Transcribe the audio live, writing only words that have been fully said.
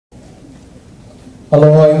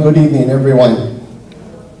Aloha and good evening, everyone.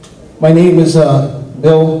 My name is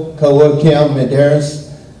Bill Kawakia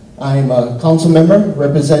Meideiros. I'm a council member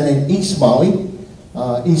representing East Maui.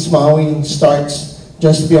 East Maui starts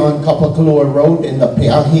just beyond Kapakalua Road in the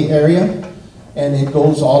Peahi area, and it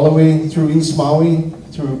goes all the way through East Maui,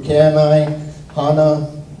 through Keanai, Hana,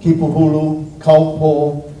 Kipuhulu,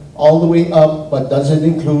 Kaupo, all the way up, but doesn't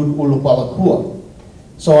include Ulupalakua.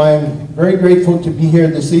 So I'm very grateful to be here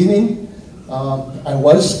this evening. I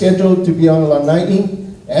was scheduled to be on Lanai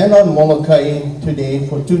and on Molokai today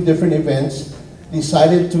for two different events.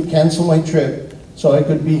 Decided to cancel my trip so I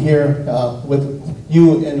could be here with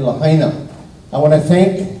you in Lahaina. I want to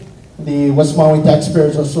thank the West Maui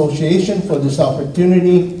Taxpayers Association for this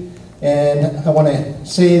opportunity, and I want to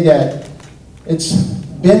say that it's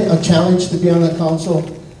been a challenge to be on the council,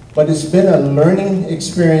 but it's been a learning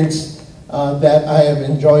experience that I have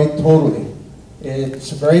enjoyed totally.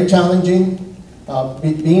 It's very challenging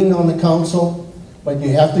being on the council, but you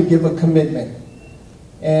have to give a commitment.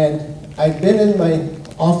 And I've been in my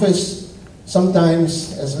office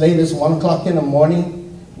sometimes as late as 1 o'clock in the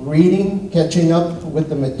morning, reading, catching up with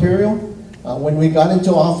the material. When we got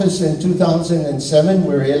into office in 2007, we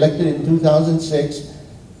were elected in 2006,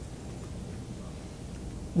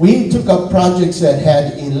 we took up projects that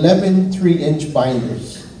had 11 3-inch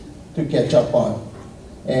binders to catch up on.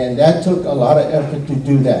 And that took a lot of effort to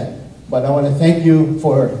do that. But I want to thank you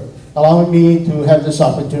for allowing me to have this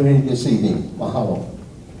opportunity this evening. Mahalo.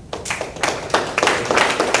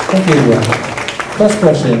 Thank you. First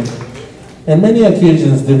question. In many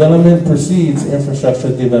occasions, development precedes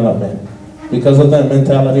infrastructure development. Because of that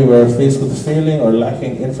mentality, we are faced with failing or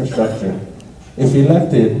lacking infrastructure. If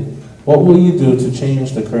elected, what will you do to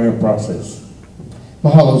change the current process?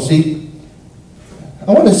 Mahalo, Zeke.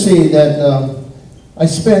 I want to say that I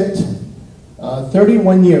spent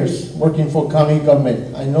 31 years working for county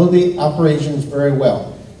government. I know the operations very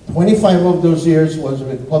well. 25 of those years was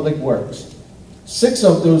with Public Works. 6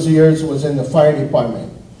 of those years was in the fire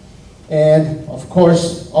department. And of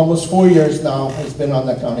course, almost 4 years now has been on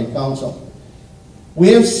the county council. We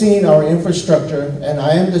have seen our infrastructure, and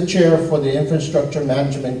I am the chair for the Infrastructure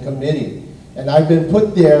Management Committee. And I've been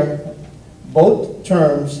put there both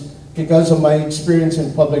terms because of my experience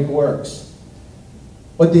in Public Works.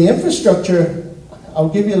 But the infrastructure, I'll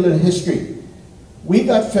give you a little history. We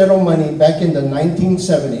got federal money back in the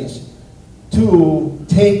 1970s to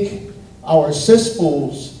take our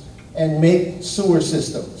cesspools and make sewer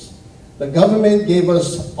systems. The government gave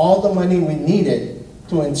us all the money we needed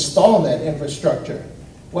to install that infrastructure.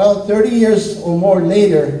 Well, 30 years or more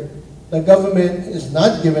later, the government is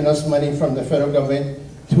not giving us money from the federal government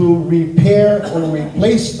to repair or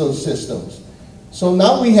replace those systems. So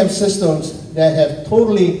now we have systems that have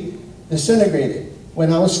totally disintegrated.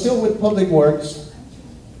 When I was still with Public Works,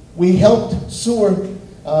 we helped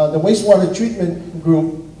the wastewater treatment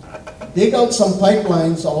group dig out some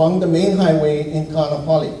pipelines along the main highway in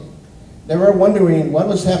Kaanapali. They were wondering what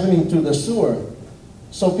was happening to the sewer.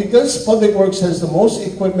 So because Public Works has the most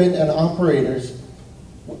equipment and operators,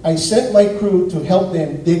 I sent my crew to help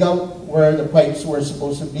them dig out where the pipes were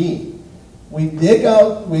supposed to be. We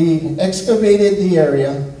excavated the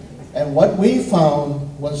area, and what we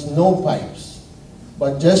found was no pipes,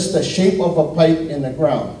 but just the shape of a pipe in the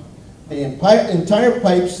ground. The entire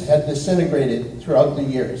pipes had disintegrated throughout the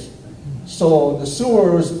years. So the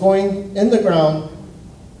sewer was going in the ground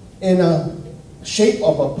in a shape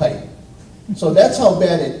of a pipe. So that's how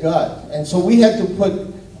bad it got. And so we had to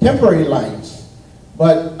put temporary lines.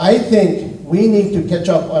 But I think we need to catch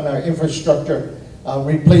up on our infrastructure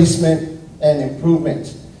replacement and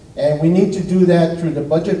improvements. And we need to do that through the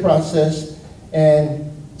budget process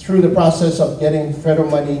and through the process of getting federal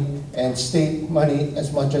money and state money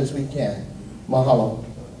as much as we can. Mahalo.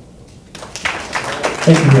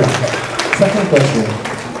 Thank you. Second question.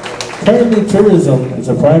 Currently, tourism is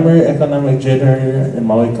a primary economic generator in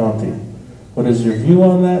Maui County. What is your view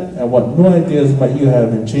on that, and what new ideas might you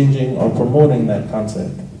have in changing or promoting that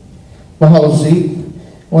concept? Mahalo, Zeke.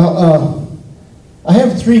 Well, I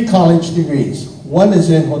have 3 college degrees. One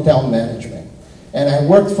is in hotel management, and I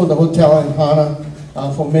worked for the hotel in Hana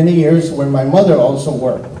for many years, where my mother also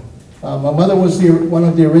worked. My mother was one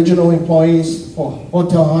of the original employees for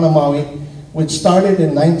Hotel Hana Maui, which started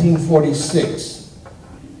in 1946.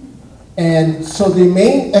 And so the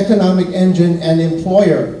main economic engine and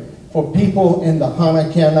employer for people in the Hana,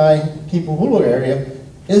 Keanai, Kipuhulu area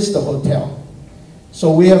is the hotel.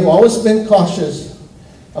 So we have always been cautious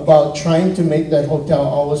about trying to make that hotel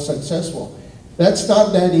always successful. That's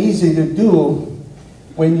not that easy to do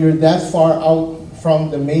when you're that far out from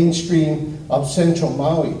the mainstream of Central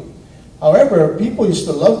Maui. However, people used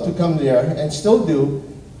to love to come there, and still do,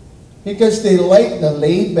 because they like the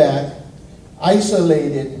laid-back,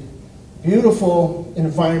 isolated, beautiful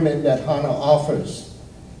environment that Hana offers.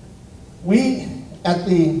 We, at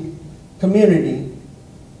the community,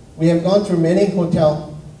 we have gone through many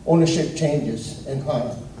hotel ownership changes in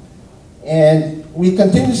Hana. And we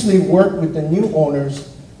continuously work with the new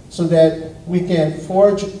owners so that we can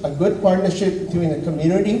forge a good partnership between the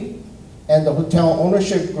community and the hotel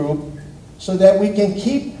ownership group so that we can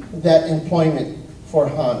keep that employment for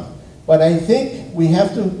Hana. But I think we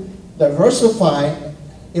have to diversify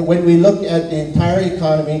it when we look at the entire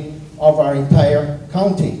economy of our entire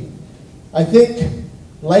county. I think,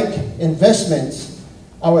 like investments,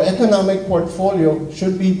 our economic portfolio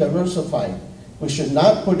should be diversified. We should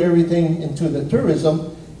not put everything into the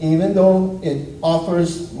tourism, even though it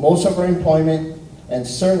offers most of our employment, and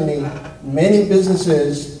certainly many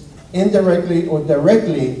businesses indirectly or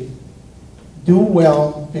directly do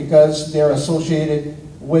well because they're associated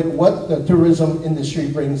with what the tourism industry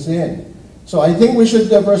brings in. So I think we should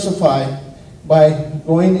diversify by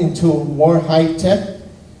going into more high tech.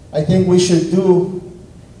 I think we should do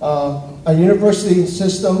a university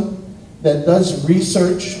system that does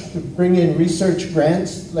research, to bring in research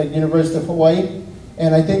grants like University of Hawaii.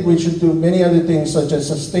 And I think we should do many other things such as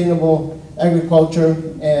sustainable agriculture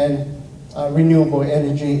and renewable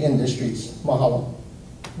energy industries. Mahalo.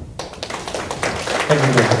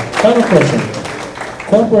 Final question.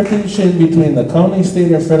 Cooperation between the county,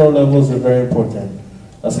 state, and federal levels is very important.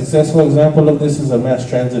 A successful example of this is a mass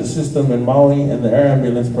transit system in Maui and the air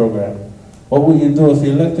ambulance program. What will you do if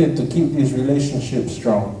elected to keep these relationships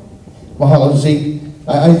strong? Mahalo, Zeke.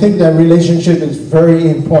 I think that relationship is very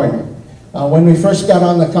important. When we first got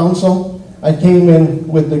on the council, I came in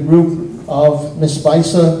with the group of Ms.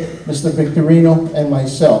 Baisa, Mr. Victorino, and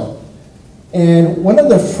myself. And one of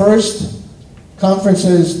the first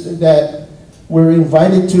conferences that we're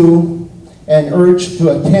invited to and urged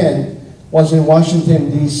to attend was in Washington,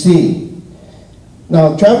 D.C.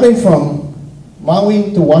 Now, traveling from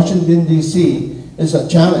Maui to Washington, D.C. is a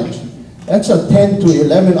challenge. That's a 10 to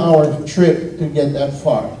 11-hour trip to get that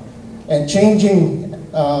far. And changing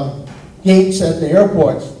gates at the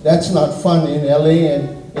airports, that's not fun in LA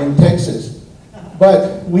and in Texas.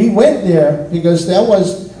 But we went there because that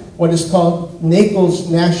was what is called NACO's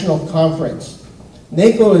National Conference.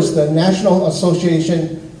 NACO is the National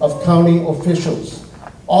Association of County Officials.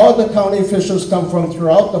 All the county officials come from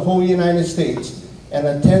throughout the whole United States and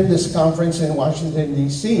attend this conference in Washington,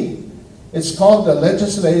 D.C. It's called the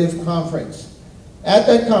Legislative Conference. At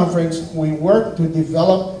that conference, we work to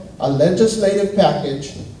develop a legislative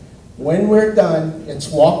package. When we're done, it's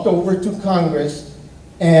walked over to Congress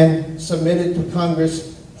and submitted to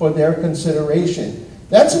Congress for their consideration.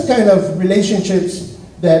 That's the kind of relationships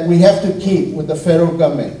that we have to keep with the federal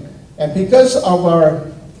government. And because of our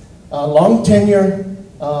long tenure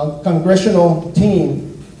congressional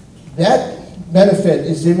team, that benefit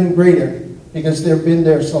is even greater because they've been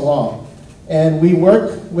there so long. And we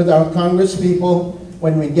work with our Congress people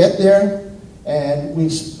when we get there, and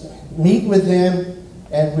we meet with them,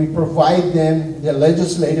 and we provide them the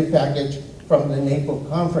legislative package from the NACO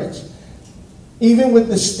conference. Even with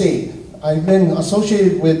the state, I've been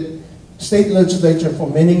associated with state legislature for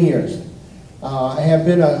many years. I have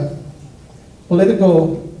been a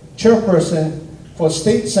political chairperson for a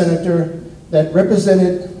state senator that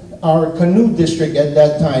represented our Canoe district at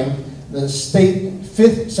that time, the state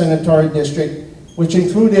 5th senatorial district, which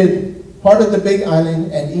included part of the Big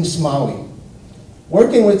Island and East Maui.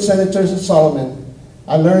 Working with Senator Solomon,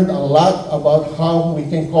 I learned a lot about how we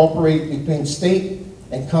can cooperate between state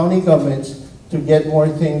and county governments to get more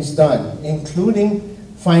things done, including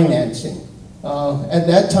financing. At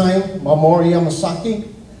that time, Mamoru Yamasaki,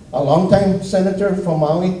 a longtime senator from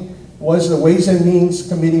Maui, was the Ways and Means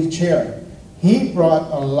Committee chair. He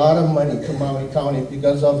brought a lot of money to Maui County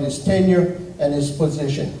because of his tenure and his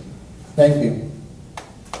position. Thank you.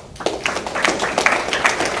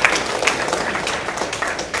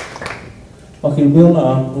 Okay, Bill,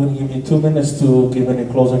 I'm going to give you 2 minutes to give any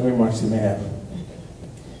closing remarks you may have.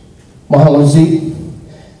 Mahalo, Z.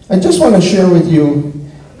 I just want to share with you,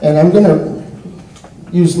 and I'm going to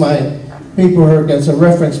use my paperwork as a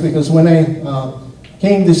reference because when I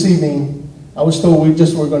came this evening, I was told we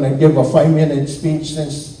just were going to give a 5-minute speech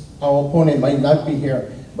since our opponent might not be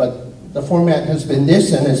here, but the format has been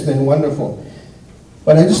this and it's been wonderful.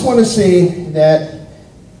 But I just want to say that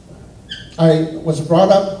I was brought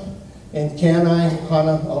up in Keanai,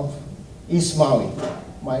 Hana of East Maui.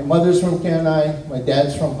 My mother's from Keanai, my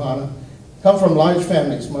dad's from Hana. Come from large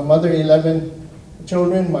families. My mother, 11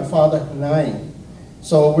 children, my father, 9.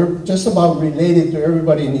 So we're just about related to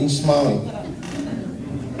everybody in East Maui.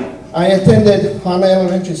 I attended Hana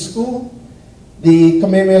Elementary School, the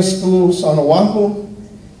Kamehameha Schools on Oahu,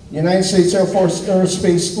 United States Air Force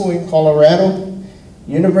Aerospace School in Colorado,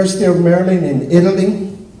 University of Maryland in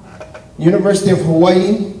Italy, University of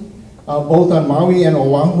Hawaii, both on Maui and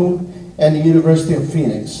Oahu, and the University of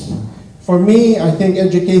Phoenix. For me, I think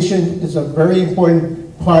education is a very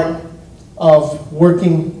important part of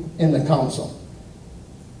working in the council.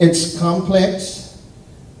 It's complex.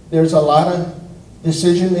 There's a lot of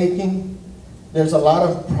decision making. There's a lot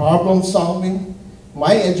of problem solving.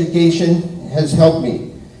 My education has helped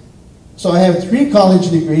me. So I have 3 college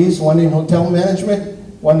degrees, one in hotel management,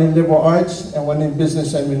 one in liberal arts, and one in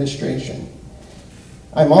business administration.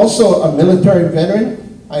 I'm also a military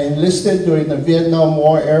veteran. I enlisted during the Vietnam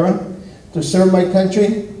War era to serve my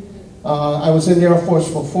country. I was in the Air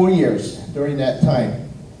Force for 4 years during that time.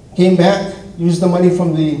 Came back, used the money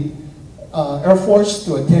from the Air Force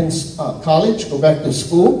to attend college, go back to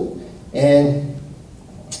school, and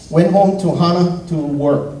went home to Hana to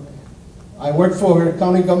work. I worked for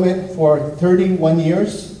county government for 31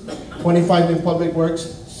 years, 25 in public works,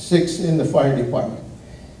 6 in the fire department.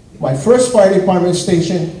 My first fire department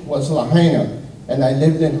station was Lahaina, and I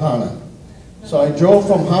lived in Hana. So I drove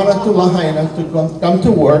from Hana to Lahaina to come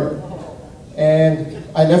to work, and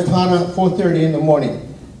I left Hana at 4:30 in the morning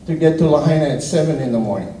to get to Lahaina at 7 in the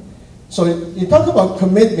morning. So you talk about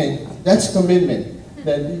commitment, that's commitment,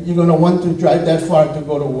 that you're going to want to drive that far to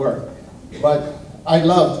go to work. But I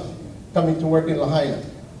loved coming to work in Lahaina.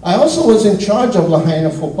 I also was in charge of Lahaina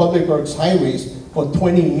for Public Works Highways for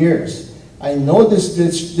 20 years. I know this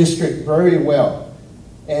district very well.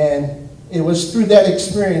 And it was through that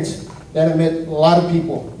experience that I met a lot of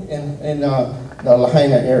people in the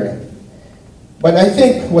Lahaina area. But I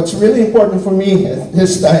think what's really important for me at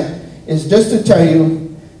this time is just to tell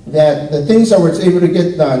you that the things I was able to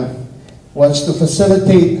get done was to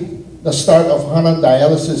facilitate the start of Hana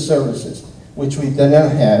dialysis services, which we did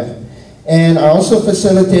not have. And I also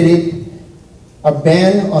facilitated a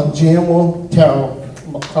ban on GMO taro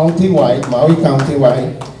countywide, Maui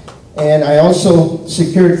countywide. And I also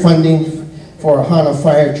secured funding for a Hana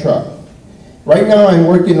fire truck. Right now I'm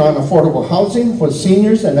working on affordable housing for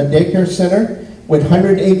seniors and a daycare center with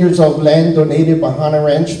 100 acres of land donated by Hana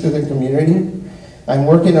Ranch to the community. I'm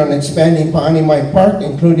working on expanding Pa'animai Park,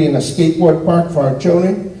 including a skateboard park for our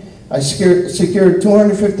children. I secured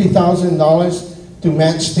 $250,000 to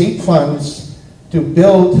match state funds to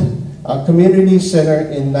build a community center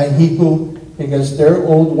in Naihiku because their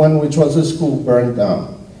old one, which was a school, burned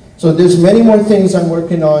down. So there's many more things I'm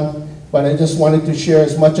working on, but I just wanted to share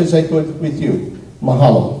as much as I could with you.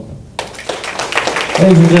 Mahalo.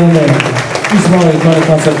 Ladies and gentlemen, East Maui County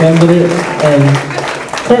Council candidate and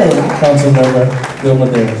current council member,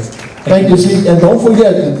 Meideiros. Thank you, Steve. And don't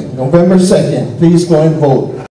forget, November 2nd, please go and vote.